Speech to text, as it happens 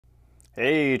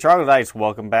Hey Troglodytes,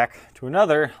 welcome back to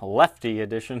another Lefty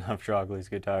edition of Troglodytes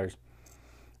Guitars.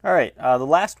 Alright, the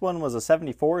last one was a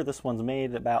 74. This one's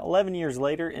made about 11 years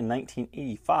later in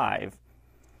 1985.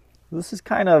 This is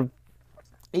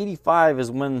 85 is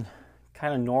when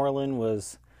Norlin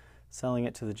was selling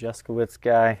it to the Jeskowitz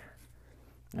guy.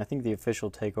 I think the official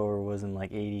takeover was in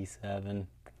like 87,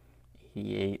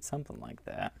 88, something like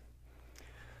that.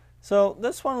 So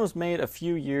this one was made a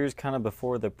few years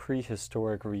before the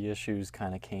prehistoric reissues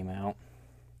came out.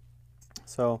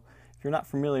 So if you're not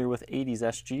familiar with 80s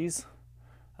SGs,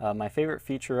 my favorite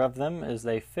feature of them is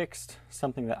they fixed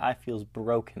something that I feel is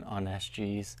broken on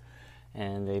SGs,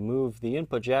 and they moved the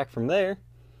input jack from there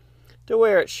to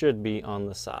where it should be on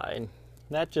the side.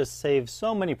 That just saves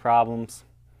so many problems.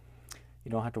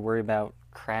 You don't have to worry about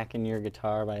cracking your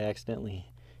guitar by accidentally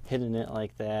hitting it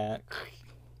like that,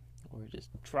 or just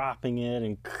dropping it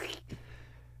and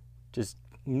just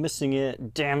missing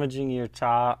it, damaging your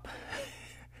top.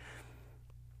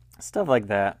 Stuff like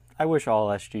that. I wish all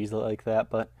SGs were like that,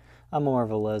 but I'm more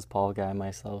of a Les Paul guy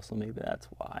myself, so maybe that's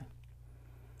why.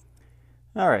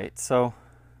 Alright, so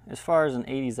as far as an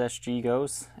 80s SG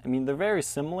goes, they're very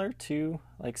similar to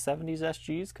like 70s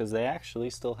SGs because they actually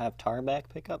still have tar back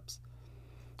pickups.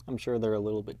 I'm sure they're a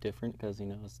little bit different because,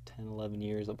 it's 10, 11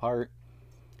 years apart.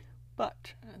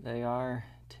 But they are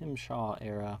Tim Shaw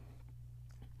era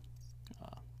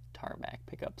tarback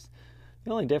pickups.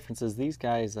 The only difference is these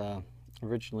guys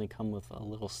originally come with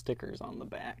little stickers on the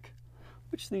back,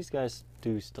 which these guys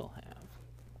do still have.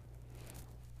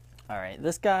 Alright,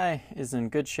 this guy is in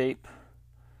good shape.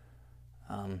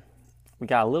 We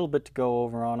got a little bit to go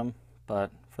over on him, but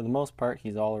for the most part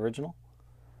he's all original.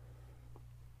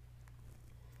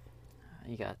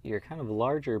 You got your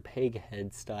larger peg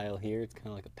head style here. It's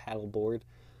like a paddle board.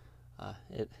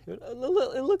 It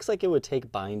looks like it would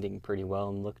take binding pretty well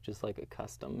and look just like a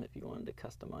custom if you wanted to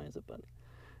customize it, but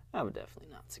I would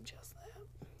definitely not suggest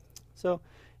that. So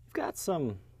you've got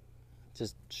some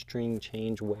just string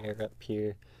change wear up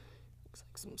here. Looks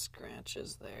like some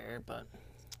scratches there, but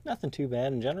nothing too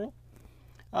bad in general.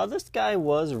 This guy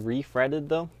was refretted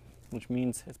though, which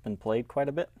means it's been played quite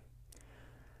a bit.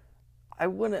 I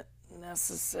wouldn't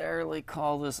necessarily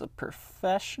call this a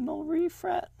professional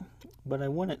refret, but I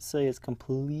wouldn't say it's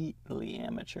completely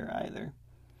amateur either.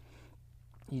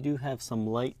 You do have some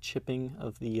light chipping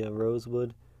of the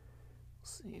rosewood.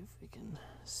 Let's see if we can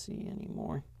see any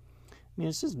more.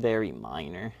 It's just very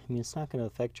minor. It's not going to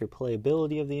affect your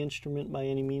playability of the instrument by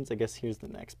any means. I guess here's the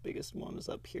next biggest one is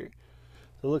up here.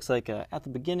 So it looks like at the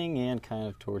beginning and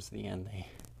towards the end they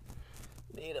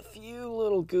made a few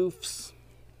little goofs,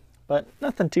 but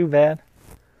nothing too bad.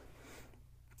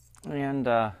 And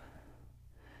the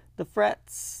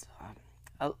frets,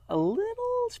 a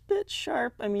little bit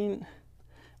sharp.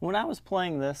 When I was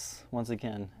playing this, once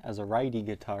again, as a righty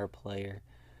guitar player,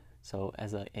 so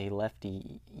as a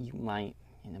lefty, it might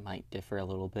differ a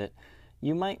little bit.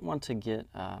 You might want to get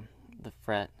the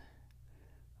fret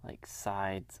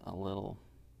sides a little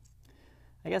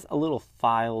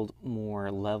filed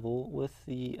more level with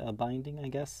the binding, I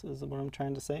guess is what I'm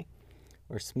trying to say,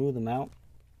 or smooth them out.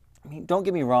 Don't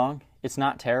get me wrong, it's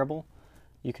not terrible.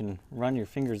 You can run your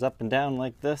fingers up and down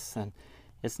like this and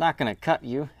it's not going to cut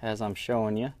you as I'm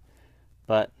showing you,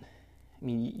 but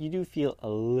you do feel a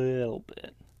little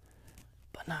bit,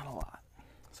 but not a lot.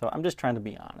 So I'm just trying to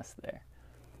be honest there.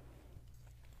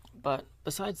 But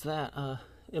besides that,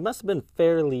 it must have been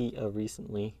fairly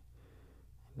recently.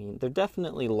 They're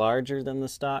definitely larger than the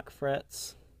stock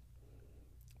frets,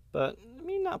 but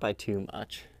not by too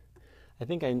much. I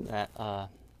think in that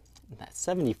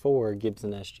 74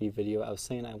 Gibson SG video, I was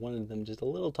saying I wanted them just a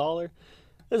little taller.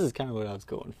 This is what I was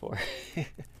going for.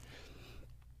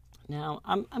 Now,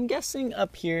 I'm guessing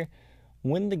up here,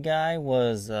 when the guy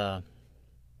was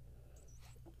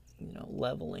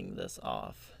leveling this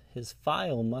off, his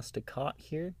file must have caught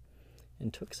here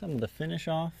and took some of the finish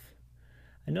off.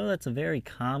 I know that's a very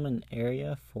common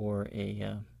area for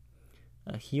a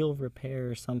heel repair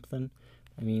or something.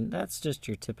 That's just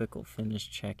your typical finish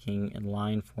checking and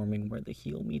line forming where the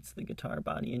heel meets the guitar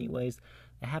body anyways.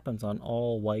 It happens on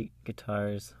all white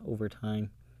guitars over time.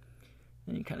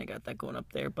 And you got that going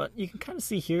up there. But you can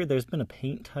see here there's been a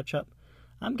paint touch-up.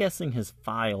 I'm guessing his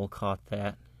file caught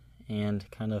that and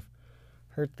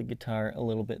hurt the guitar a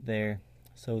little bit there.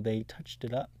 So they touched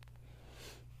it up.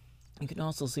 You can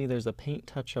also see there's a paint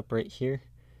touch-up right here.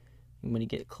 And when you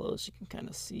get close, you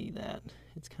can see that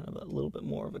it's a little bit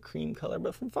more of a cream color,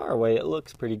 but from far away, it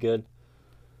looks pretty good.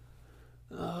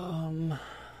 I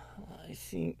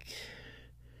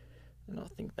don't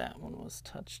think that one was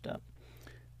touched up.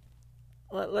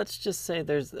 Let's just say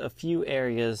there's a few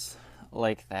areas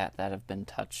like that have been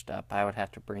touched up. I would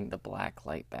have to bring the black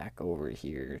light back over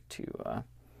here to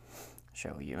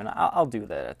show you, and I'll do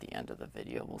that at the end of the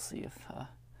video. We'll see if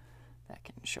that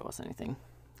can show us anything.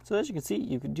 So as you can see,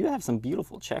 you do have some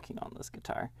beautiful checking on this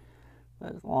guitar.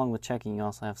 But along with checking, you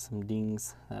also have some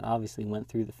dings that obviously went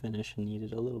through the finish and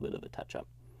needed a little bit of a touch-up.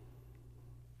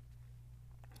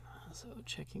 So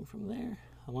checking from there.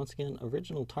 Once again,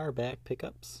 original tar back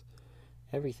pickups.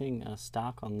 Everything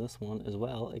stock on this one as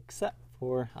well, except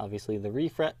for obviously the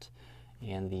refret,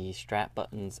 and the strap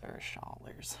buttons are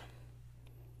Schallers.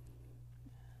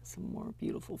 Some more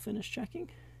beautiful finish checking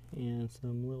and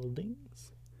some little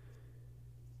dings.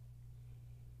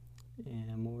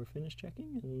 And more finish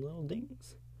checking and little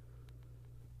dings.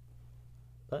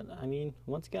 But I mean,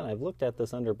 once again, I've looked at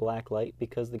this under black light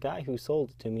because the guy who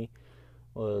sold it to me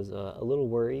was a little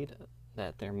worried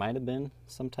that there might have been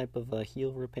some type of a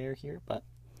heel repair here. But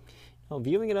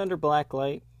viewing it under black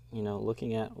light,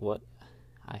 looking at what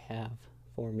I have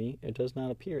for me, it does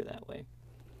not appear that way.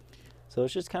 So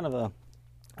it's just kind of a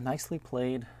nicely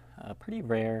played, pretty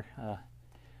rare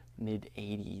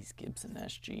mid-80s Gibson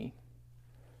SG.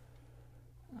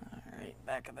 Alright,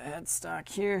 back of the headstock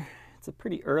here. It's a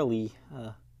pretty early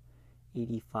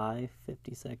 85,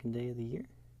 52nd day of the year.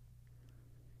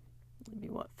 Maybe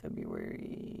what,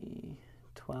 February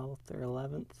 12th or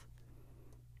 11th?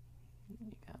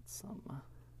 You got some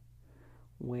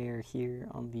wear here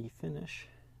on the finish.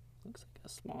 Looks like a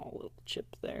small little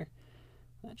chip there.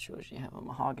 That shows you have a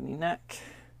mahogany neck.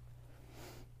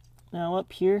 Now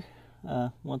up here,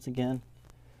 once again,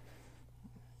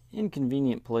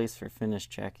 inconvenient place for finish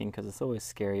checking because it's always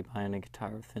scary buying a guitar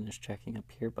with finish checking up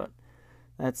here, but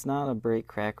that's not a break,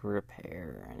 crack, or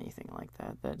repair or anything like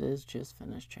that. That is just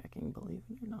finish checking, believe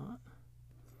it or not.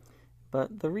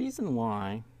 But the reason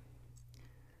why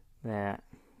that,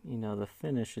 the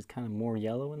finish is kind of more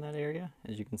yellow in that area,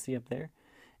 as you can see up there,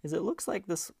 is it looks like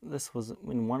this was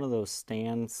in one of those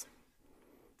stands.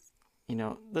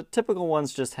 The typical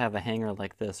ones just have a hanger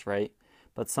like this, right?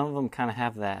 But some of them kind of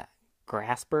have that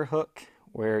grasper hook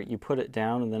where you put it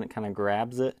down and then it kind of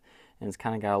grabs it, and it's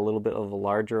kind of got a little bit of a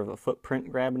larger of a footprint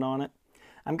grabbing on it.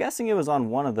 I'm guessing it was on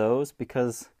one of those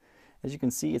because, as you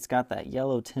can see, it's got that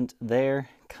yellow tint there,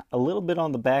 a little bit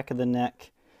on the back of the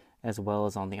neck, as well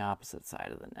as on the opposite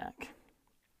side of the neck.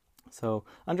 So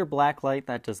under black light,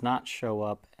 that does not show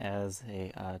up as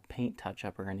a paint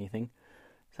touch-up or anything.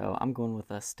 So I'm going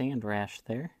with a stand rash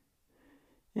there.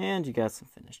 And you got some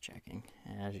finish checking,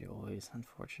 as you always,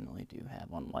 unfortunately, do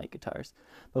have on white guitars.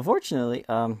 But fortunately,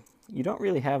 you don't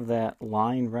really have that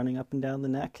line running up and down the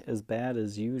neck as bad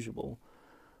as usual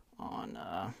on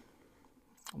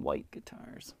white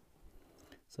guitars.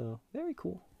 So, very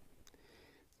cool.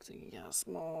 So you got a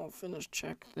small finish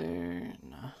check there,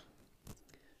 and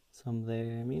some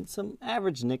there. I mean, some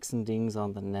average nicks and dings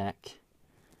on the neck,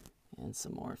 and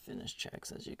some more finish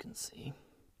checks, as you can see.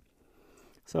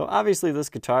 So obviously this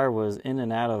guitar was in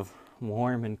and out of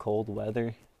warm and cold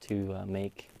weather to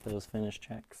make those finish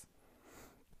checks.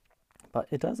 But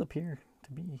it does appear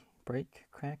to be break,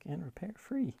 crack, and repair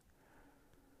free.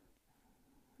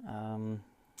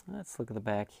 Let's look at the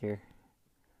back here.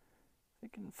 If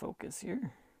I can focus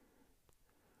here.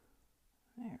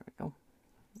 There we go.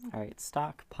 Alright,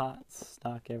 stock pots,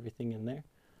 stock everything in there.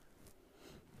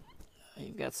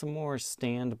 You've got some more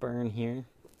stand burn here.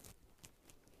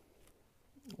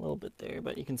 A little bit there,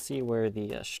 but you can see where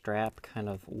the strap kind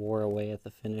of wore away at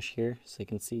the finish here, so you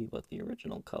can see what the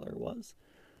original color was.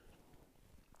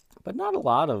 But not a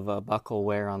lot of buckle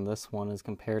wear on this one as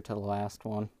compared to the last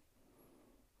one,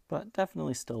 but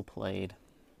definitely still played.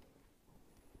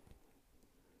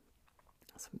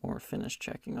 Some more finish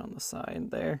checking on the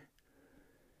side there,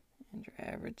 and your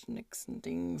average nicks and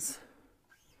dings.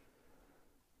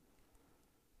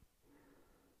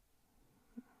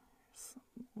 Some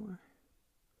more.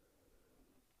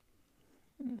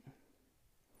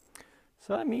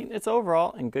 So, I mean, it's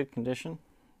overall in good condition.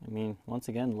 I mean, once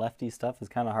again, Lefty stuff is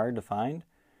kind of hard to find.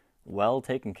 Well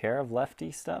taken care of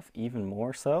Lefty stuff, even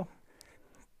more so.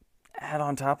 Add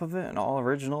on top of it an all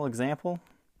original example.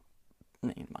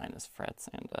 Minus frets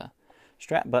and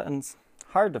strap buttons.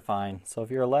 Hard to find. So if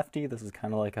you're a lefty, this is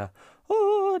kind of like a,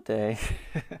 oh, day.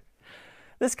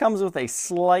 This comes with a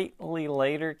slightly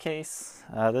later case.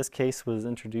 This case was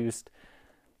introduced,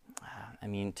 I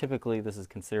mean, typically this is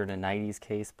considered a 90s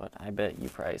case, but I bet you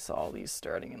probably saw these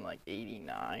starting in like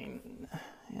 89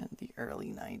 and the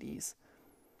early 90s.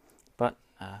 But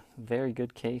very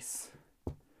good case.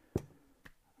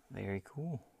 Very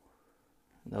cool.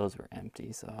 Those were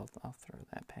empty, so I'll throw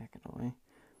that packet away.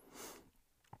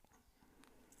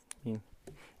 I mean,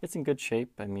 It's in good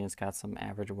shape. I mean, it's got some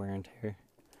average wear and tear.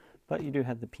 But you do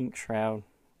have the pink shroud.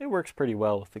 It works pretty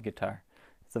well with the guitar.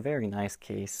 It's a very nice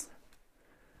case.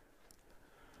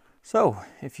 So,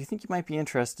 if you think you might be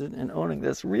interested in owning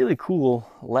this really cool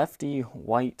Lefty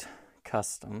white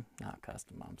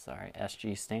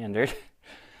SG standard,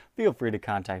 feel free to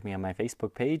contact me on my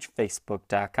Facebook page,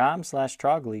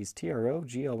 facebook.com/Troglodytes,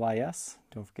 Trogoys.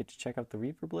 Don't forget to check out the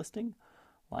reverb listing,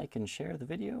 like and share the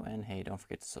video, and hey, don't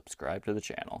forget to subscribe to the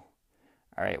channel.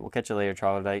 Alright, we'll catch you later,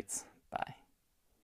 Troglodytes. Bye.